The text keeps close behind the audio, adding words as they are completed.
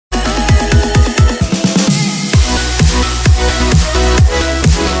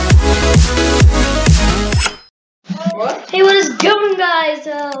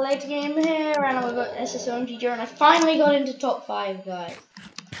guys, late game here, and I've got SSOMG Joe, and I finally got into top 5, guys.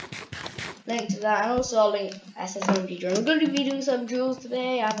 Link to that, and also I'll link SSOMG Joe. I'm going to be doing some Duels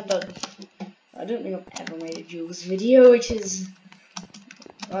today. I don't think I've ever made a Duels video, which is,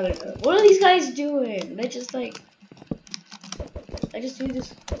 I don't know. What are these guys doing? They're just like, I just do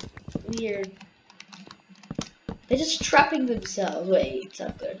this weird. They're just trapping themselves. Wait, it's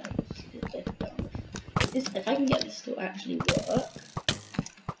not good. If I can get this to actually work,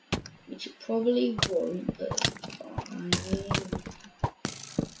 which it probably won't, but fine.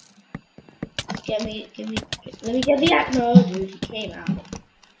 Let me get the act. No, dude, he came out.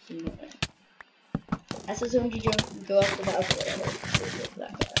 SSOMG Jones can go after that. Okay,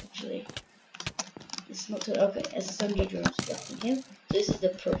 that guy actually. It's not too, okay. SSOMG Jones dropping him. So this is the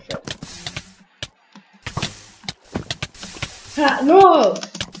perfect. Ha! No!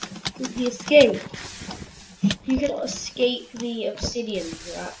 He escaped. You cannot escape the obsidian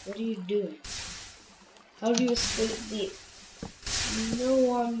trap. What are you doing? How do you escape the... No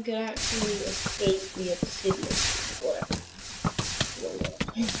one can actually escape the obsidian. Whatever.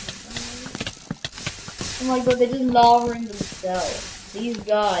 Oh my god, they're just lavering themselves. These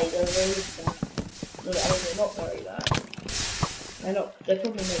guys are really bad. No, I mean, they're not very bad. They're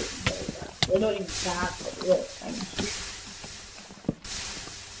probably not even very bad. They're not even bad, but look, I mean,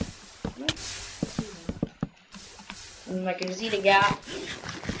 and I can see the gap.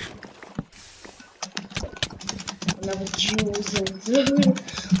 Another Duels and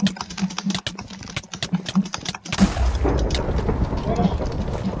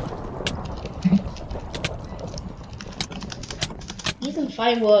Ethan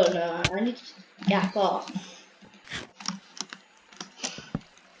fine word. I need to gap off.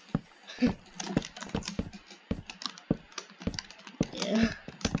 Yeah.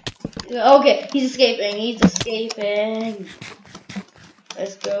 Okay, he's escaping.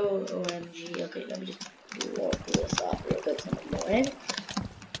 Let's go, OMG. Okay, let me just walk this up real quick. Some annoying.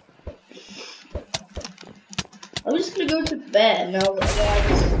 I'm just gonna go to bed now.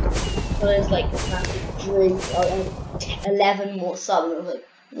 There's like a massive drink. 11 more subs. And I was like,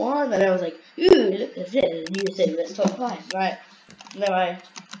 what? And I was like, ooh, look at this. You said that's top 5, right? And then I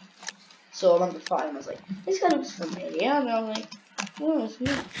saw number 5 and I was like, this guy looks familiar. And I was like, oh, it's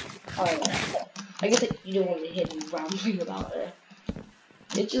me. Oh, yeah. I guess you don't want to hear me rambling about it.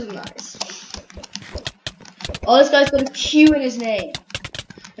 It's just nice. Oh, this guy's got a Q in his name.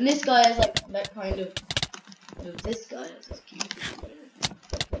 And this guy is like that kind of. This guy has this Q in his name.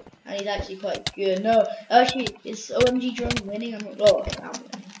 And he's actually quite good. No, actually, is OMG Drone winning? I'm not. Oh, okay, I'm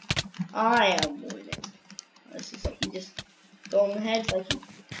winning. I am winning. This is, he just gone ahead like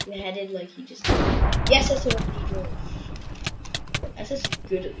he headed like he just. Yes, that's OMG Drone. That's just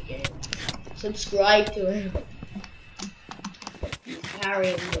good at the game. Subscribe to him. He's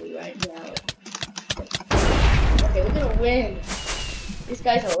carrying me right now. Okay, we're gonna win. This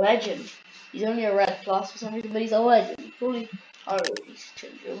guy's a legend. He's only a red plus for some reason, but he's a legend. He probably, I don't know if he's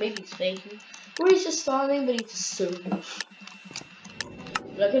changing, or maybe he's faking, or he's just starting, but he's just so good.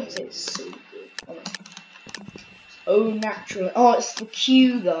 But I couldn't say it's so good. Oh, natural. Oh, it's the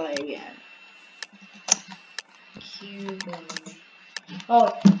Q guy again. Q guy.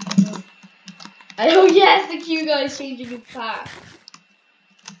 Oh. Oh yes, the Q guy is changing his pack.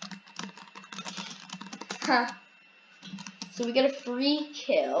 Ha. So we get a free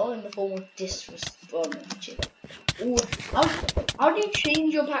kill in the form of disrespect. Ooh, how do you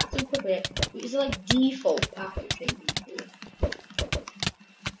change your pack so quickly? Is it like default pack changing?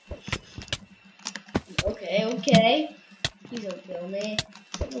 Okay. Please don't kill me.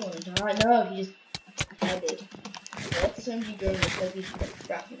 I don't want to die. No, he just headed. Let the SMG go because he's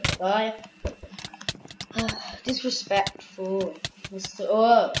trapping the guy. Disrespectful.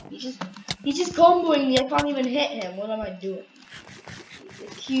 Oh, he's just comboing me. I can't even hit him. What am I doing? The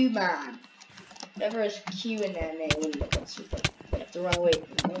Q man. Whoever has Q in their name, you have to run away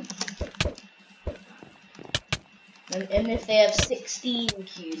from them. And if they have 16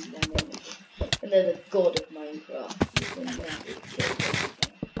 Qs in their name, then they're the god of Minecraft.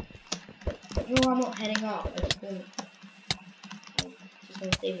 No, I'm not heading up. I just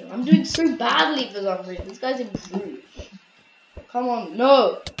want to save him. I'm doing so badly for some reason. This guy's improved. Come on,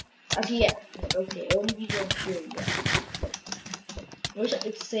 no! Actually, yeah. Okay, only don't doing that. I wish I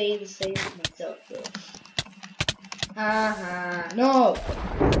could say the same to myself, though. No!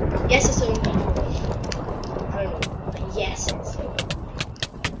 Yes, it's only. I don't know. Yes, it's only.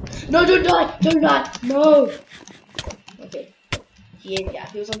 No, don't die! Don't die! No! Okay. Yeah,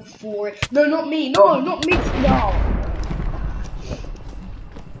 he was on 4. No, not me! No, not me! No!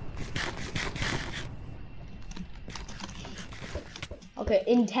 Okay,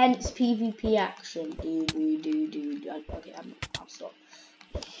 intense PvP action. Okay, I'll stop.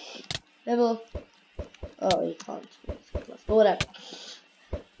 Level. Oh, you can't. But whatever.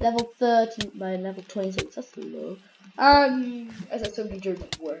 Level 30 by level 26. That's low. As I said, you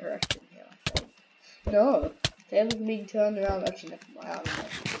were harassing here. No. Tables being turned around. Actually, never mind. I don't know.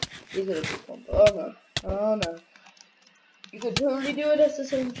 These are the big ones. Oh no. Oh no. You could totally do it as the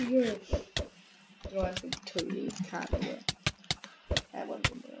same to you. No, I think totally can't do it. That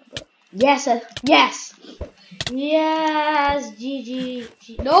wasn't good, but yes, yes, yes,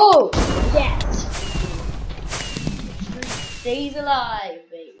 GG. No, yes. Stays alive,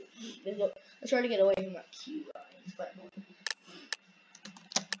 baby. Let's try to get away from that Q line. But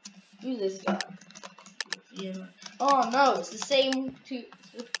do this guy. Yeah. Oh no, it's the same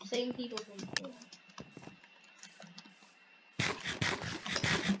people from before.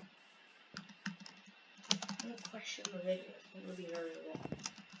 I'm gonna question the video. It's gonna be very long.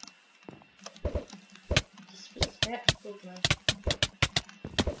 Just respectful, man.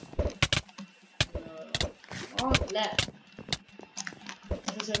 No. On left.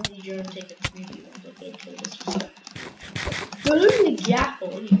 Because I'm the germ take a preview and look into this. Go to the gap. Are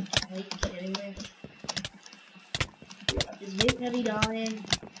you kidding me? Is Vic heavy dying?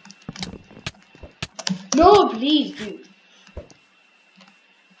 No, please, dude.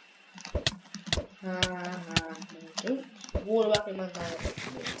 Don't water up in my mouth.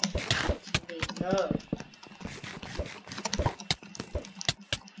 No.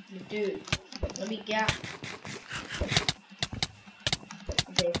 Dude, let me gap.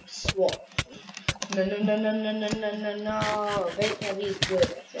 Okay, swap. No. Vic heavy is good, I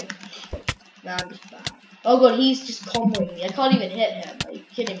think. Nah, I'm just bad. Oh god, he's just comboing me. I can't even hit him. Are you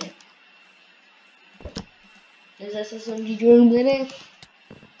kidding me? Is SSMG drone winning?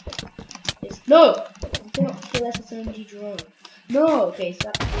 No! I cannot kill SSMG drone. No! Okay, so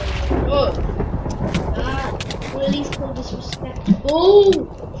that's oh! Ah! Well, at least call disrespect. Oh!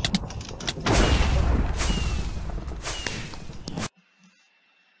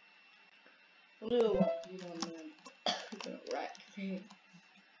 Blue one, you don't know. You're gonna wreck me.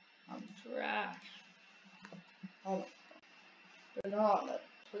 I'm trash. Oh my god. Banana,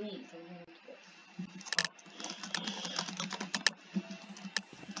 please, I'm going to this.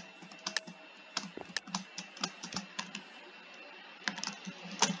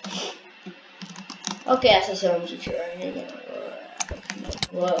 Okay, SSMG sure. You're gonna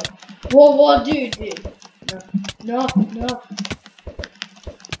whoa. Whoa, dude. No.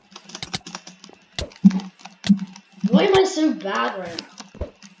 Why am I so bad right now?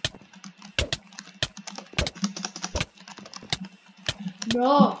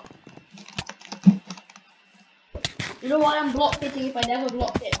 No. You know why I'm block hitting if I never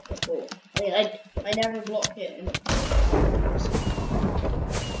blocked it before? I never blocked it.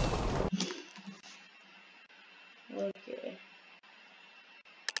 Okay.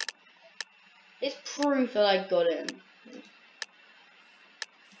 It's proof that I got him.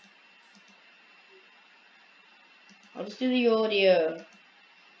 I'll just do the audio.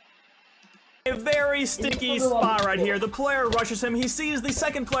 A very sticky spot right here. The player rushes him. He sees the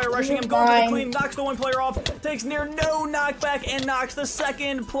second player rushing him, goes to the clean, knocks the one player off, takes near no knockback, and knocks the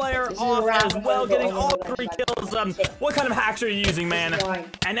second player off as well, getting all 3 kills. What kind of hacks are you using, man?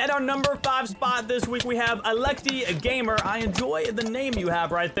 And at our number 5 spot this week, we have Electi Gamer. I enjoy the name you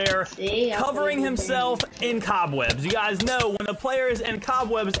have right there. Covering himself in cobwebs. You guys know when a player is in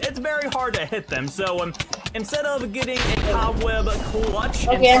cobwebs, it's very hard to hit them. So instead of getting a cobweb clutch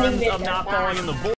in terms of not falling in the void,